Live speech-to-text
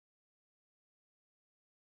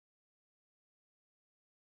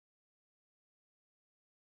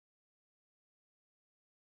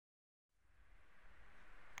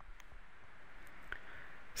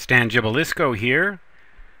Stan Gibilisco here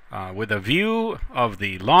with a view of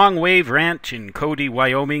the Long Wave Ranch in Cody,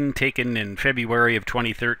 Wyoming, taken in February of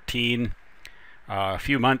 2013, a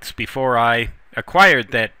few months before I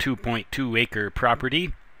acquired that 2.2 acre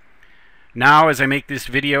property. Now, as I make this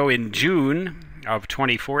video in June of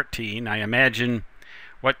 2014, I imagine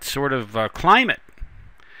what sort of climate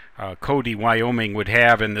Cody, Wyoming would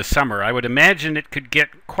have in the summer. I would imagine it could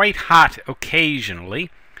get quite hot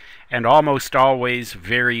occasionally and almost always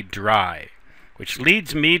very dry, which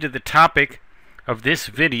leads me to the topic of this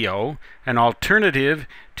video, an alternative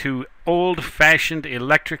to old-fashioned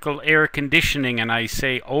electrical air conditioning. And I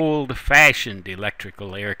say old-fashioned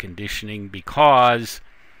electrical air conditioning because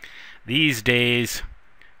these days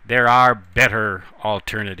there are better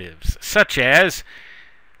alternatives, such as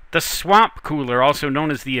the swamp cooler, also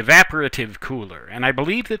known as the evaporative cooler. And I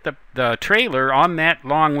believe that the trailer on that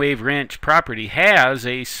Long Wave Ranch property has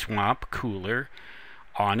a swamp cooler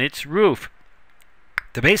on its roof.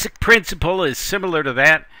 The basic principle is similar to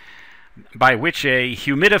that by which a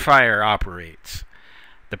humidifier operates.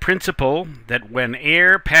 The principle that when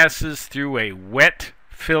air passes through a wet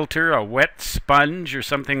filter, a wet sponge or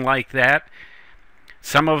something like that,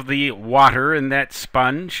 some of the water in that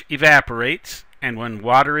sponge evaporates, and when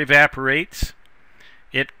water evaporates,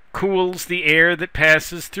 it cools the air that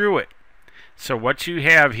passes through it. So what you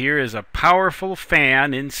have here is a powerful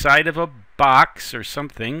fan inside of a box or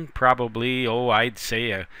something, probably, I'd say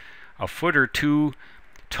a foot or two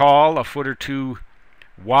tall, a foot or two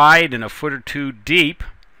wide, and a foot or two deep,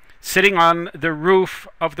 sitting on the roof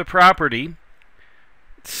of the property.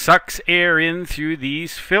 It sucks air in through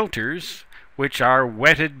these filters, which are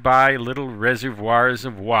wetted by little reservoirs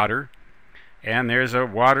of water. And there's a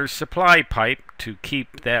water supply pipe to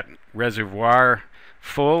keep that reservoir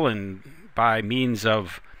full, and by means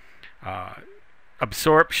of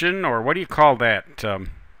absorption, or what do you call that?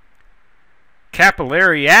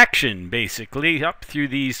 Capillary action, basically, up through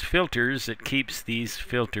these filters. It keeps these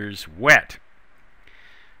filters wet.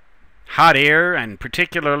 Hot air, and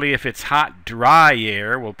particularly if it's hot, dry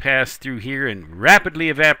air, will pass through here and rapidly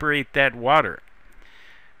evaporate that water.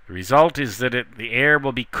 The result is that the air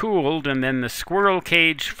will be cooled, and then the squirrel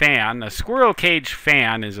cage fan. A squirrel cage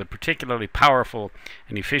fan is a particularly powerful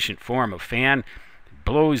and efficient form of fan. It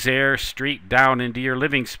blows air straight down into your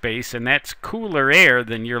living space, and that's cooler air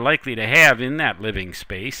than you're likely to have in that living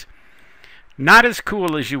space. Not as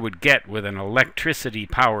cool as you would get with an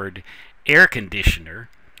electricity-powered air conditioner,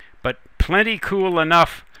 but plenty cool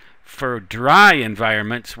enough for dry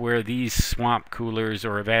environments where these swamp coolers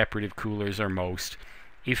or evaporative coolers are most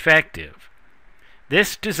effective.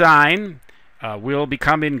 This design will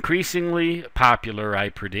become increasingly popular, I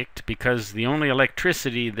predict, because the only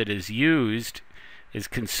electricity that is used is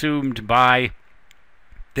consumed by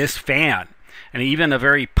this fan. And even a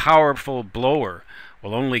very powerful blower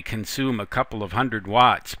will only consume a couple of 100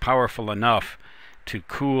 watts, powerful enough to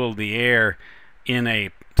cool the air in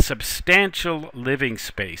a substantial living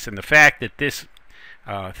space. And the fact that this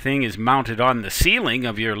thing is mounted on the ceiling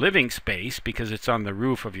of your living space, because it's on the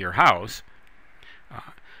roof of your house,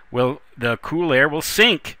 the cool air will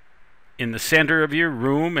sink in the center of your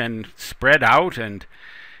room and spread out, and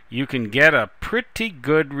you can get a pretty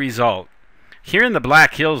good result. Here in the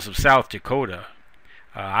Black Hills of South Dakota,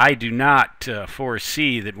 I do not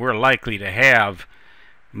foresee that we're likely to have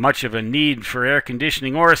much of a need for air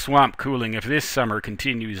conditioning or swamp cooling if this summer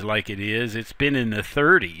continues like it is. It's been in the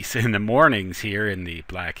 30s in the mornings here in the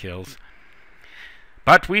Black Hills.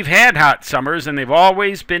 But we've had hot summers, and they've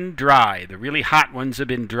always been dry. The really hot ones have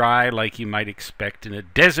been dry, like you might expect in a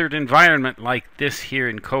desert environment like this here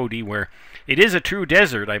in Cody, where it is a true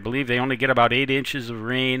desert. I believe they only get about 8 inches of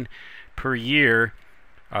rain per year,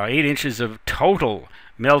 8 inches of total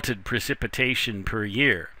melted precipitation per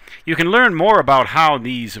year. You can learn more about how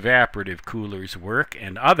these evaporative coolers work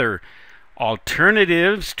and other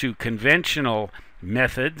alternatives to conventional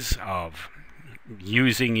methods of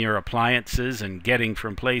using your appliances and getting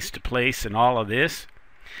from place to place and all of this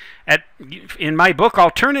in my book,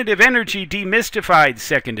 Alternative Energy Demystified,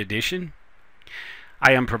 2nd edition.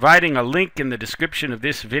 I am providing a link in the description of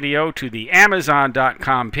this video to the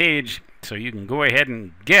Amazon.com page, so you can go ahead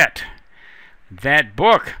and get that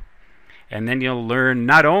book. And then you'll learn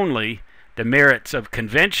not only the merits of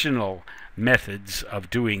conventional methods of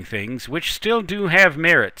doing things, which still do have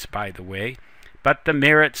merits, by the way, but the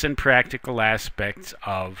merits and practical aspects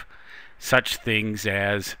of such things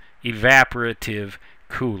as evaporative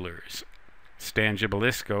coolers. Stan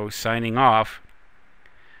Gibilisco signing off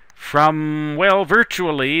from, well,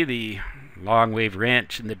 virtually the Long Wave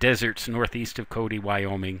Ranch in the deserts northeast of Cody,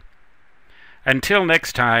 Wyoming. Until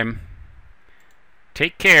next time,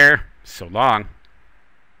 Take care. So long.